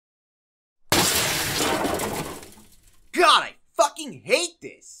God, I fucking hate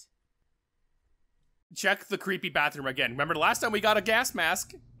this. Check the creepy bathroom again. Remember the last time we got a gas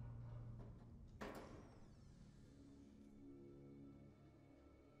mask?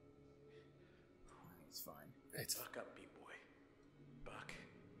 It's fine. It's Buck up, B-boy. Buck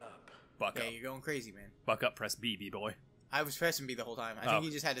up. Buck Yeah, up. you're going crazy, man. Buck up, press B, B-boy. I was pressing B the whole time. I think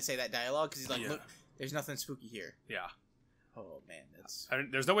he just had to say that dialogue because he's like, look, there's nothing spooky here. Yeah. Oh, man, that's...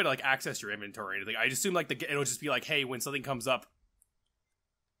 There's no way to, like, access your inventory or anything. I assume, like, it'll just be like, hey, when something comes up,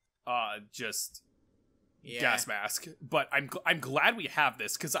 just... Yeah. Gas mask. But I'm glad we have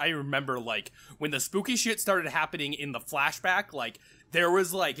this, because I remember, like, when the spooky shit started happening in the flashback, like, there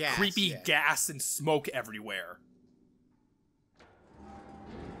was, like, creepy gas and smoke everywhere.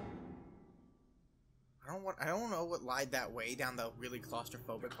 I don't know what lied that way down the really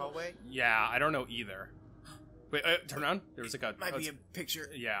claustrophobic hallway. Yeah, I don't know either. Wait, turn around. There was like a... Might be a picture.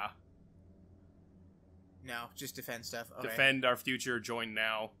 Yeah. No, just defend stuff. Okay. Defend our future, join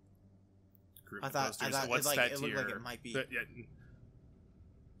now. Group I thought what's it, that it looked like it might be...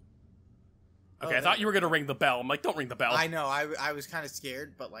 Okay, I thought you were going to ring the bell. I'm like, don't ring the bell. I know, I was kind of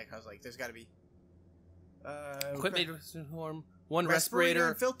scared, but like I was like, there's got to be... Equipment, one respirator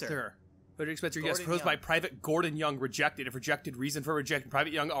and filter. Frederick Spencer, yes, proposed by Private Gordon Young, rejected. If rejected, reason for rejecting.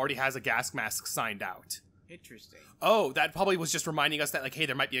 Private Young already has a gas mask signed out. Interesting. Oh, that probably was just reminding us that, like, hey,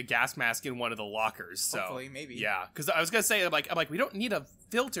 there might be a gas mask in one of the lockers. So, hopefully, maybe. Yeah, because I was gonna say, I'm like, we don't need a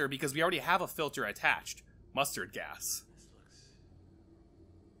filter because we already have a filter attached. Mustard gas.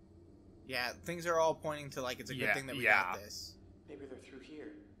 Yeah, things are all pointing to like it's a good thing that we got this. Maybe they're through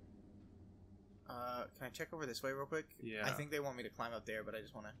here. Can I check over this way real quick? Yeah. I think they want me to climb up there, but I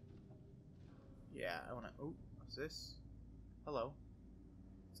just want to. Yeah, I want to. Oh, what's this? Hello.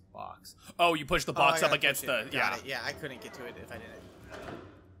 Box. Oh, you push the box up against the... Got it. Yeah, I couldn't get to it if I didn't.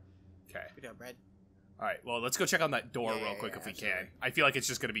 Okay. Good job, Brad. Alright, well, let's go check on that door real quick if we can. I feel like it's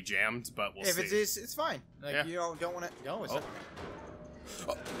just going to be jammed, but we'll see. If it is, it's fine. Like, you don't want to... No, it's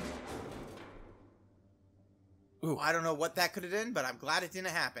not. Ooh. I don't know what that could have been, but I'm glad it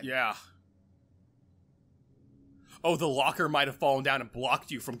didn't happen. Yeah. Oh, the locker might have fallen down and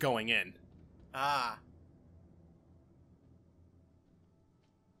blocked you from going in. Ah.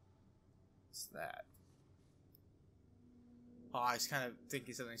 What's that? Oh, I was kind of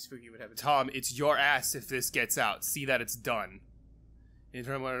thinking something spooky would happen. Tom, it's your ass if this gets out. See that it's done.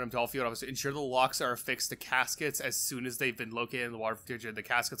 Internal to all field officer. Ensure the locks are affixed to caskets as soon as they've been located in the water filter. The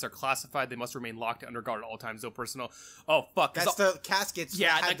caskets are classified. They must remain locked under guard at all times. No personal. Oh, fuck. That's the caskets.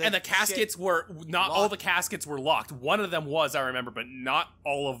 Yeah, and the caskets were... Not all the caskets were locked. One of them was, I remember, but not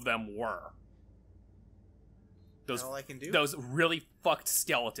all of them were. That's all I can do? Those really fucked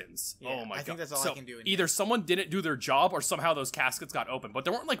skeletons. Yeah, oh my god. I think that's all I can do. Either someone didn't do their job or somehow those caskets got open. But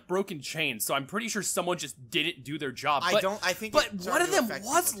there weren't like broken chains, so I'm pretty sure someone just didn't do their job. But one of them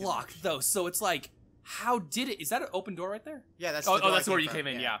was locked though, so it's like, how did it? Is that an open door right there? Yeah, that's that's where you came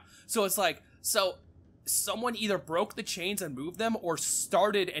in, yeah. So it's like, someone either broke the chains and moved them or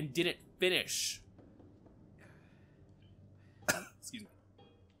started and didn't finish. Excuse me.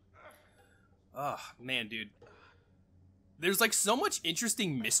 Oh, man, dude. There's like so much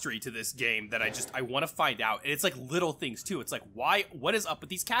interesting mystery to this game that I want to find out. And it's like little things too. It's like, what is up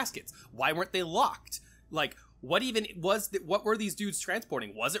with these caskets? Why weren't they locked? Like, what were these dudes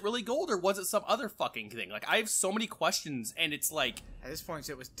transporting? Was it really gold or was it some other fucking thing? Like, I have so many questions and it's like... At this point,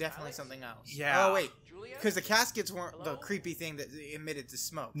 it was definitely something else. Yeah. Oh, wait. Because the caskets weren't the creepy thing that emitted the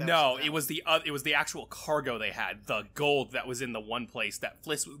smoke. No, it was the actual cargo they had. The gold that was in the one place that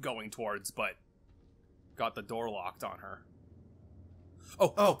Fliss was going towards, but got the door locked on her.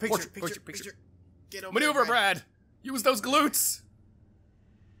 Oh, picture. Get over Maneuver, there, Brad. Use those glutes.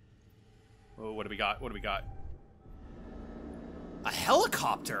 Oh, what do we got? A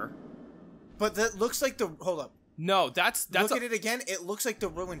helicopter? But that looks like the... Hold up. No, that's Look at it again. It looks like the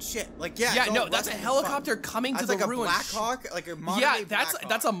ruined ship. Like, that's a helicopter coming to the ruined ship. That's like a Black Hawk, like a modern day Black Hawk.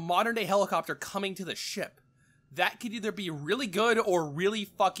 That's a modern day helicopter coming to the ship. That could either be really good or really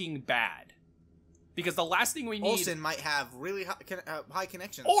fucking bad. Because the last thing we need... Olsen might have really high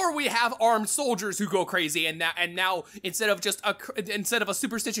connections. Or we have armed soldiers who go crazy, and now instead of a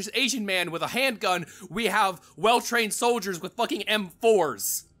superstitious Asian man with a handgun, we have well-trained soldiers with fucking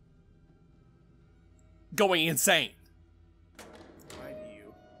M4s going insane. Why do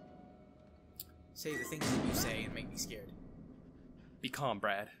you say the things that you say and make me scared? Be calm,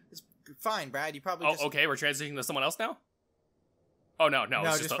 Brad. It's fine, Brad. You probably just... okay, we're transitioning to someone else now? Oh, no, it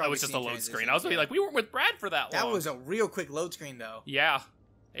was just a load screen. I was gonna be like, we weren't with Brad for that long. That was a real quick load screen, though. Yeah.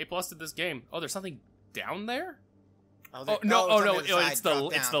 A+ to this game. Oh, there's something down there? No, it's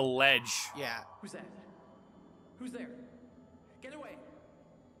the ledge. Yeah. Who's that? Who's there?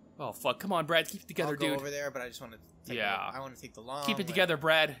 Oh, fuck. Come on, Brad. Keep it together, I'll go dude. over there, but I just want to take Yeah. I want to take the long Keep it way. together,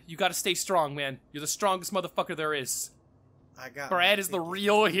 Brad. You gotta stay strong, man. You're the strongest motherfucker there is. I got Brad is the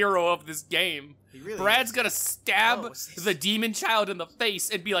real hero of this game. He really Brad's is. gonna stab Oh, what's this? the demon child in the face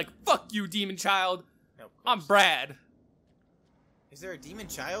and be like, fuck you, demon child. Nope. I'm Brad. Is there a demon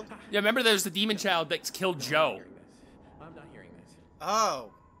child? Yeah, remember there's the demon child that killed Joe. I'm not hearing this.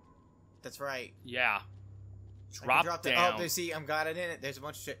 Oh. That's right. Yeah. I can Drop the- down. Oh, see, I'm got it in it. There's a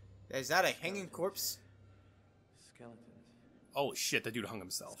bunch of shit. Is that a hanging corpse? Skeletons. Oh shit, that dude hung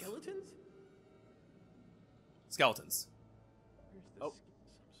himself. Skeletons? Skeletons. Where's this? Oh.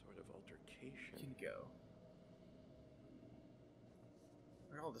 Some sort of altercation. Skin go.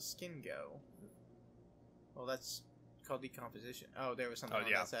 Where'd all the skin go? Well, that's called decomposition. Oh, there was something Oh, on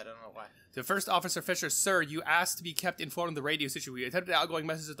yeah. that side. I don't know why. To First Officer Fisher, sir, you asked to be kept informed of the radio situation. We attempted outgoing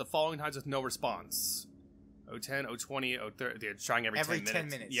messages at the following times with no response. 010, 020, 030. They're trying every 10 minutes. 10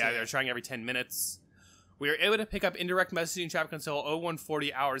 minutes, Yeah, yeah. they're trying every 10 minutes. We are able to pick up indirect messaging traffic until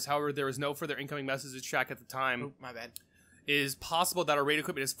 0140 hours. However, there is no further incoming messages track at the time. Oh, my bad. It is possible that our radio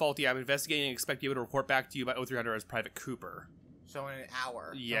equipment is faulty. I'm investigating and expect to be able to report back to you by 0300 as Private Cooper. So in an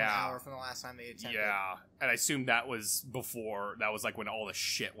hour. Yeah. So an hour from the last time they attempted. Yeah, and I assume that was before. That was like when all the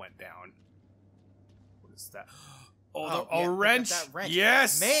shit went down. What is that? Oh, Oh, a yeah, look at wrench. that wrench.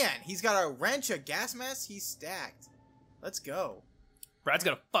 Yes, Man, he's got a wrench, a gas mask. He's stacked. Let's go. Brad's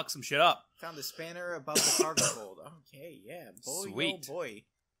gonna fuck some shit up. Found the spanner above the cargo hold. Okay, yeah. Boy, Sweet. oh boy.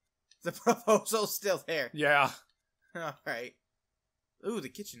 The proposal's still there. Yeah, All right. Ooh, the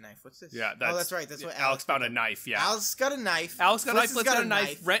kitchen knife. What's this? yeah. Oh, that's right. That's what Alex found a knife. Yeah, Alex got a knife. Alex got a knife. Fliss has Let's got a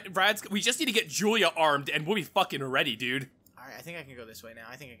knife. Brad's. We just need to get Julia armed, and we'll be fucking ready, dude. All right, I think I can go this way now.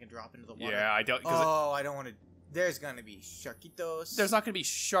 I think I can drop into the water. Yeah, I don't. Cause Oh, I don't want to. There's gonna be sharkitos. there's not gonna be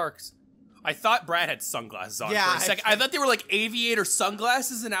sharks. I thought Brad had sunglasses on Yeah, for a second. I thought they were like aviator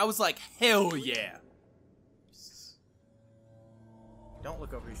sunglasses, and I was like, hell yeah. Don't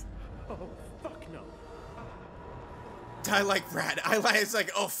look over your shoulder. Oh, fuck no. I like Brad. It's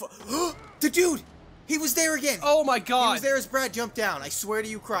like, oh, the dude. He was there again. Oh my He god. was there as Brad jumped down. I swear to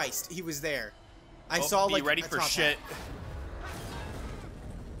you, Christ, he was there. I Oh, saw be like ready a for top shit. hat.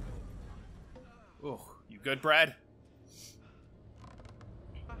 Oh, you good, Brad?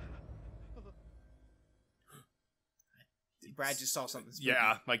 Brad just saw something. Spooky.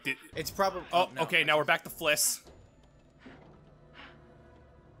 Yeah, like It's probably. Oh, no. okay, now we're back to Fliss.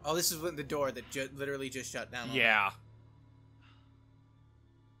 Oh, this is when the door that literally just shut down. on Yeah.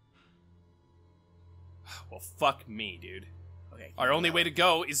 Well, fuck me, dude. me. Okay. Our only way to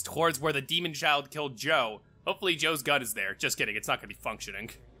go is towards where the demon child killed Joe. Hopefully Joe's gun is there. Just kidding, it's not gonna be functioning.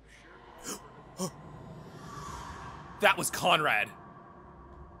 That was Conrad.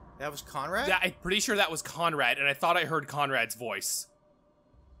 That was Conrad. I'm pretty sure that was Conrad, and I thought I heard Conrad's voice.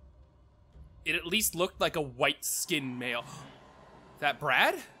 It at least looked like a white-skinned male. Is that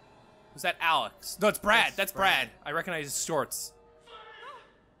Brad? Was that Alex? No, it's Brad. That's Brad. I recognize his shorts.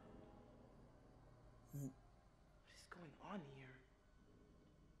 What is going on here?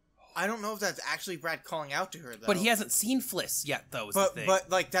 I don't know if that's actually Brad calling out to her though. But he hasn't seen Fliss yet, though, is the thing.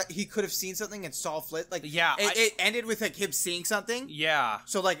 But like that, he could have seen something and saw Flit. Like Yeah, it ended with like him seeing something. Yeah.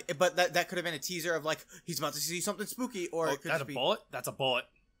 So like, but that could have been a teaser of like he's about to see something spooky, or Oh, it could that's just a be bullet? That's a bullet.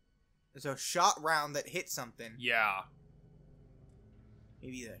 there's a shot round that hit something. Yeah.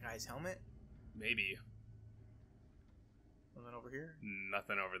 Maybe that guy's helmet. Maybe. Something over here.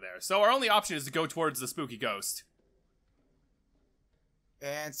 Nothing over there. So our only option is to go towards the spooky ghost.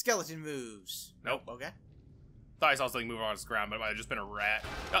 And skeleton moves. Nope. Okay. Thought I saw something move on its ground, but it might have just been a rat.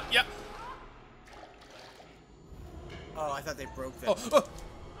 Yep. Oh, I thought they broke them. Oh, oh.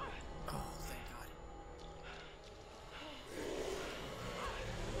 Oh, thank God.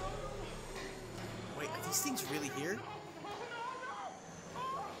 Wait, are these things really here?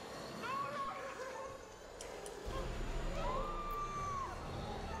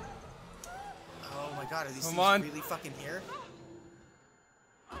 Oh my God, are these Come things on. really fucking here?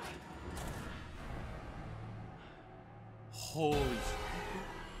 Holy.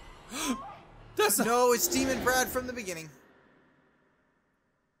 That's a No, it's Demon Brad from the beginning.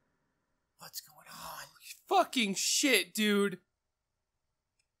 What's going on? fucking shit, dude.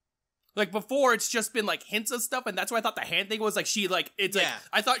 Like before, it's just been like hints of stuff, and that's why I thought the hand thing was like she like it's like Yeah.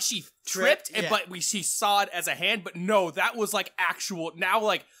 I thought she tripped, yeah. but she saw it as a hand, but no, that was like actual. Now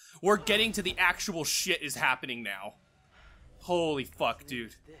like we're getting to the actual shit is happening now. Holy fuck,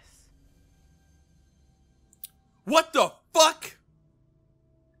 dude! This. What the fuck?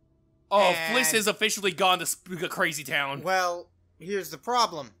 Oh, And- Fliss is officially gone to Crazy Town. Well, here's the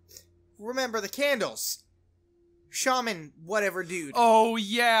problem. Remember the candles. Shaman, whatever dude. Oh,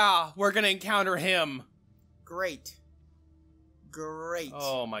 yeah. We're gonna encounter him. Great. Great.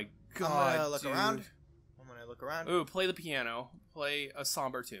 Oh, my I'm God, gonna look dude. around. I'm gonna look around. Ooh, play the piano. Play a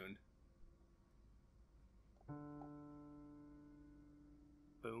somber tune.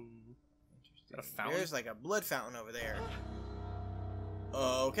 Boom. Is that a fountain? There's like a blood fountain over there.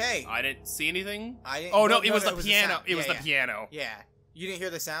 Okay. I didn't see anything. I didn't. Oh, no, it was the the piano. sound. It was Yeah, the yeah. piano. Yeah. You didn't hear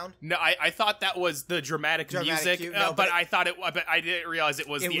the sound? No, I thought that was the dramatic music, cue. No, but but I thought but I didn't realize it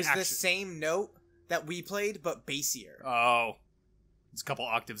was It the was action. the same note that we played, but bassier. Oh. It's a couple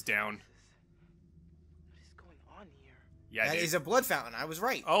octaves down. What is going on here? Yeah, That dude. is a blood fountain. I was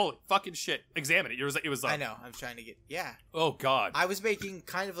right. Oh, fucking shit. Examine it. It was I know. I'm trying to get. Yeah. Oh, God. I was making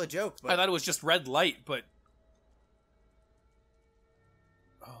kind of a joke, I but thought it was just red light, but...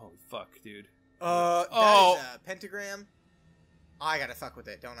 Oh, fuck, dude. that Oh. is a pentagram. I gotta fuck with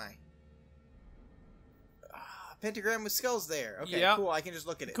it, don't I? Pentagram with skulls there. Okay, Yeah. cool. I can just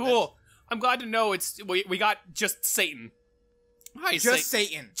look at it. Cool. I'm glad to know we got just Satan. Hi, That's just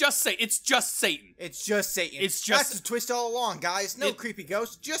Satan. Just Satan. It's just Satan. It's just Satan. It's just- That's the twist all along, guys. No creepy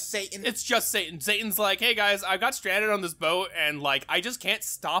ghost. Just Satan. It's just Satan. Satan's like, hey guys, I got stranded on this boat and like I just can't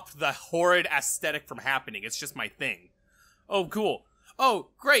stop the horrid aesthetic from happening. It's just my thing. Oh, cool. Oh,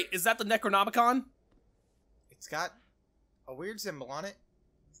 great. Is that the Necronomicon? It's got a weird symbol on it.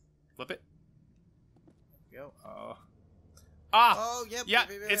 Flip it. Go. Ah! Oh, yep. Yeah,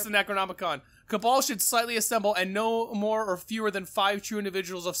 yep. it's the Necronomicon. Cabal should slightly assemble and no more or fewer than 5 true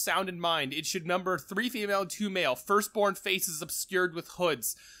individuals of sound and mind. It should number 3 female and 2 male. Firstborn faces obscured with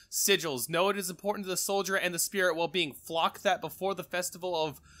hoods. Sigils. Know it is important to the soldier and the spirit well-being. Flock that before the festival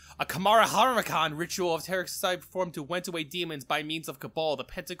of a Kamara Harmakan ritual of Terek Society performed to went away demons by means of Cabal. The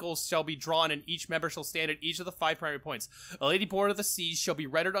pentacles shall be drawn and each member shall stand at each of the 5 primary points. A lady born of the seas shall be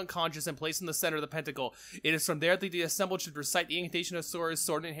rendered unconscious and placed in the center of the pentacle. It is from there that the assembled should recite the incantation of Sora's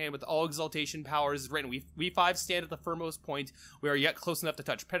sword in hand with all exaltation powers written. We 5 stand at the furmost point. We are yet close enough to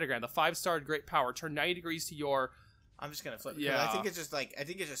touch. Pentagram, the 5-starred great power. Turn 90 degrees to your... I'm just gonna flip it. Yeah. I think it's just like, I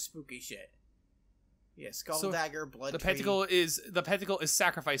think it's just spooky shit. Yeah, skull So, dagger, blood The tree. pentacle is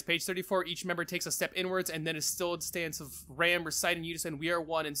sacrifice. Page 34, each member takes a step inwards and then is still in stance of ram, recite in unison, we are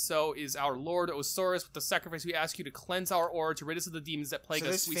one, and so is our Lord Osiris. With the sacrifice we ask you to cleanse our aura, to rid us of the demons that plague So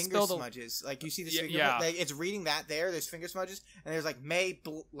us. there's We finger spill the... smudges. Like, you see this Yeah, finger? yeah. Like, it's reading that there. There's finger smudges. And there's like, blank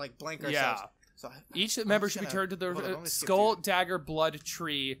ourselves. Yeah. So Each I'm member just should be gonna- turned to the hold on, I'm gonna skip skull, through. dagger, blood,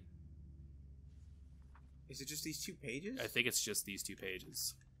 tree. Is it just these 2 pages? I think it's just these 2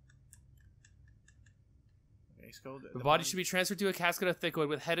 pages. Okay, skull, The body should be transferred to a casket of thick wood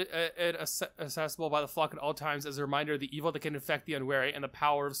with head accessible by the flock at all times as a reminder of the evil that can infect the unwary and the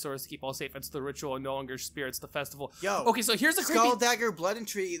power of Source to keep all safe. It's the ritual and no longer spirits the festival. Yo. Okay, so here's the skull, creepy... dagger, blood, and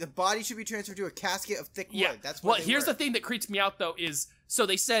tree. The body should be transferred to a casket of thick wood. Yeah. That's Well, what here's the thing that creeps me out though is so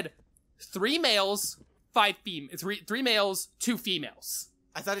they said 3 males, 5 females, 3 males, 2 females.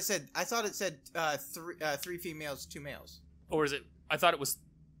 I thought it said 3 females, 2 males. Or is it? I thought it was.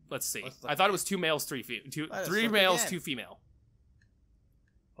 Let's see. Let's look I thought it was 2 males, 3 female. Let us 3 look males, again. 2 female.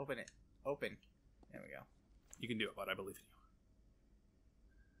 Open it. Open. There we go. You can do it, bud. I believe in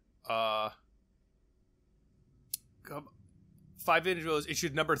you. 5 individuals. It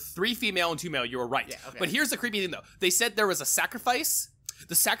should number 3 female and 2 male. You were right. Yeah, okay. But here's the creepy thing, though. They said there was a sacrifice.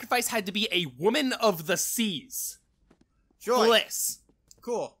 The sacrifice had to be a woman of the seas. Joy. Fliss.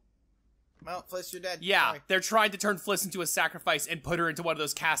 Cool. Well, Fliss, you're dead. Yeah, Sorry. they're trying to turn Fliss into a sacrifice and put her into one of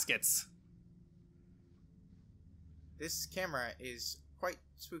those caskets. This camera is quite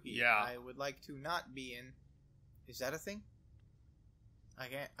spooky. Yeah. I would like to not be in. Is that a thing? I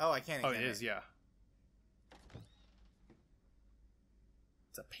can't. Oh, I can't. Oh, it examine is, yeah.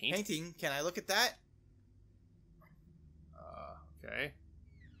 It's a painting. Painting. Can I look at that? Okay.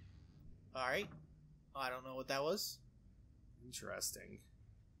 All right. I don't know what that was. Interesting.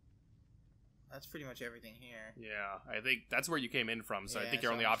 That's pretty much everything here. Yeah, I think that's where you came in from, so I Yeah, think your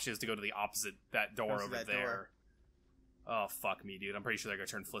so only I'm option is to go to the opposite, that door Go over to that there. door. Oh, fuck me, dude. I'm pretty sure they're gonna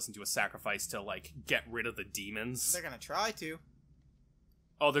turn Fliss into a sacrifice to, like, get rid of the demons. They're gonna try to.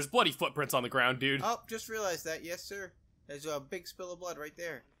 Oh, there's bloody footprints on the ground, dude. Oh, just realized that. Yes, sir. There's a big spill of blood right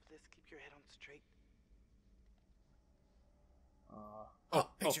there. Let's keep your head on straight. Oh,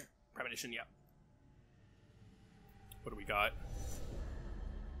 picture. Premonition, yeah. What do we got?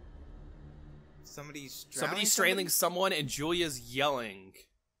 Somebody's Somebody's strangling someone and Julia's yelling.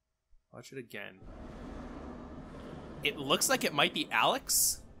 Watch it again. It looks like it might be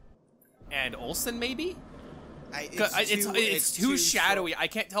Alex and Olsen, maybe? It's too shadowy. I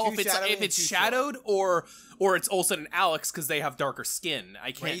can't tell if it's shadowed or it's also an Alex because they have darker skin.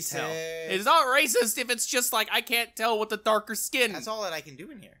 I can't tell. It's not racist if it's just like I can't tell with the darker skin. That's all that I can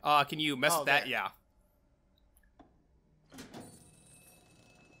do in here. Can you mess with that? There. Yeah.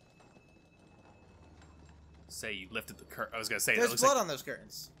 Say you lifted the curtain. I was gonna say there's blood on those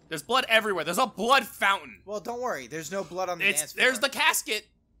curtains. There's blood everywhere. There's a blood fountain. Well, don't worry. There's no blood on the dance floor. There's the casket.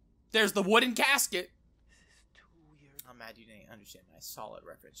 There's the wooden casket. This is too weird. I'm mad you didn't understand my solid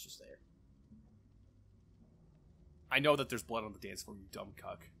reference just there. I know that there's blood on the dance floor, you dumb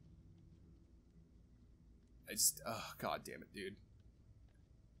cuck. Oh, god damn it, dude.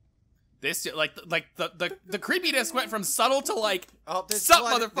 This, like the creepiness went from subtle to like, sup,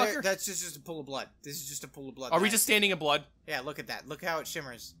 motherfucker? That's just a pool of blood. This is just a pool of blood. Are we just standing in blood? Yeah, look at that. Look how it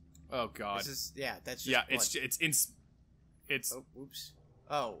shimmers. Oh god. This is, that's just yeah, blood. it's. Oh, oops.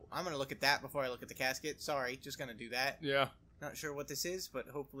 Oh, I'm gonna look at that before I look at the casket. Sorry, just gonna do that. Yeah. Not sure what this is, but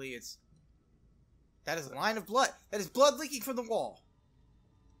hopefully it's... That is a line of blood. That is blood leaking from the wall.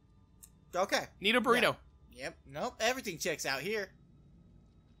 Okay. Need a burrito. Yeah. Yep. Nope. Everything checks out here.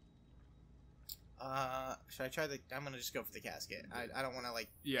 Should I try the... I'm gonna just go for the casket. I don't want to, like,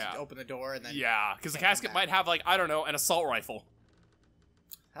 open the door and then... Yeah, because the casket might have, like, I don't know, an assault rifle.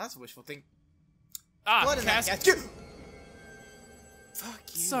 That's a wishful thing. Blood in that casket. Fuck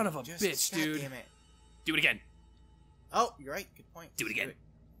you. Son of a bitch, dude. Damn it. Do it again. Oh, you're right. Good point. Do it again.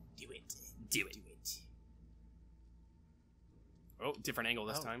 Do it. Do it. Oh, different angle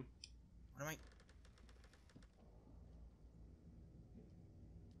this time. What am I...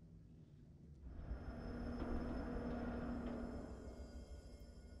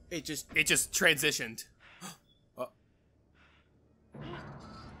 It just transitioned. Oh,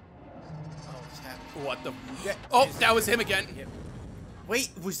 what's happening? What the... Yeah, oh, that was him again. Yep.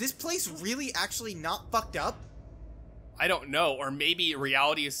 Wait, was this place really actually not fucked up? I don't know, or maybe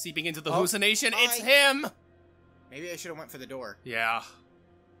reality is seeping into the hallucination. Hi. It's him! Maybe I should have went for the door. Yeah.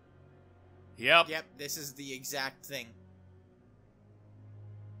 Yep. Yep, this is the exact thing.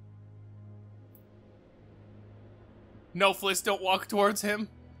 No, Fliss, don't walk towards him.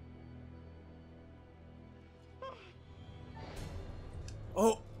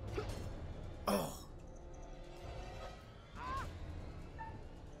 Oh. Oh.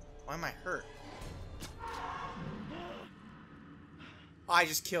 Why am I hurt? I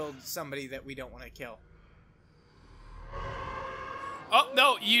just killed somebody that we don't want to kill. Oh,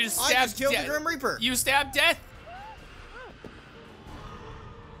 no, you just stabbed... I just killed the Grim Reaper. You stabbed Death.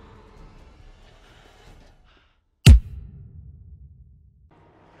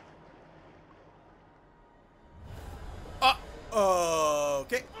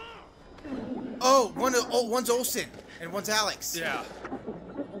 Okay. Oh, one's Olsen and one's Alex. Yeah.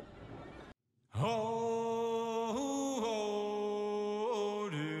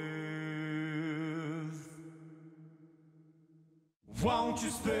 Won't you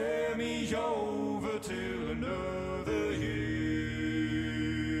spare me over till another?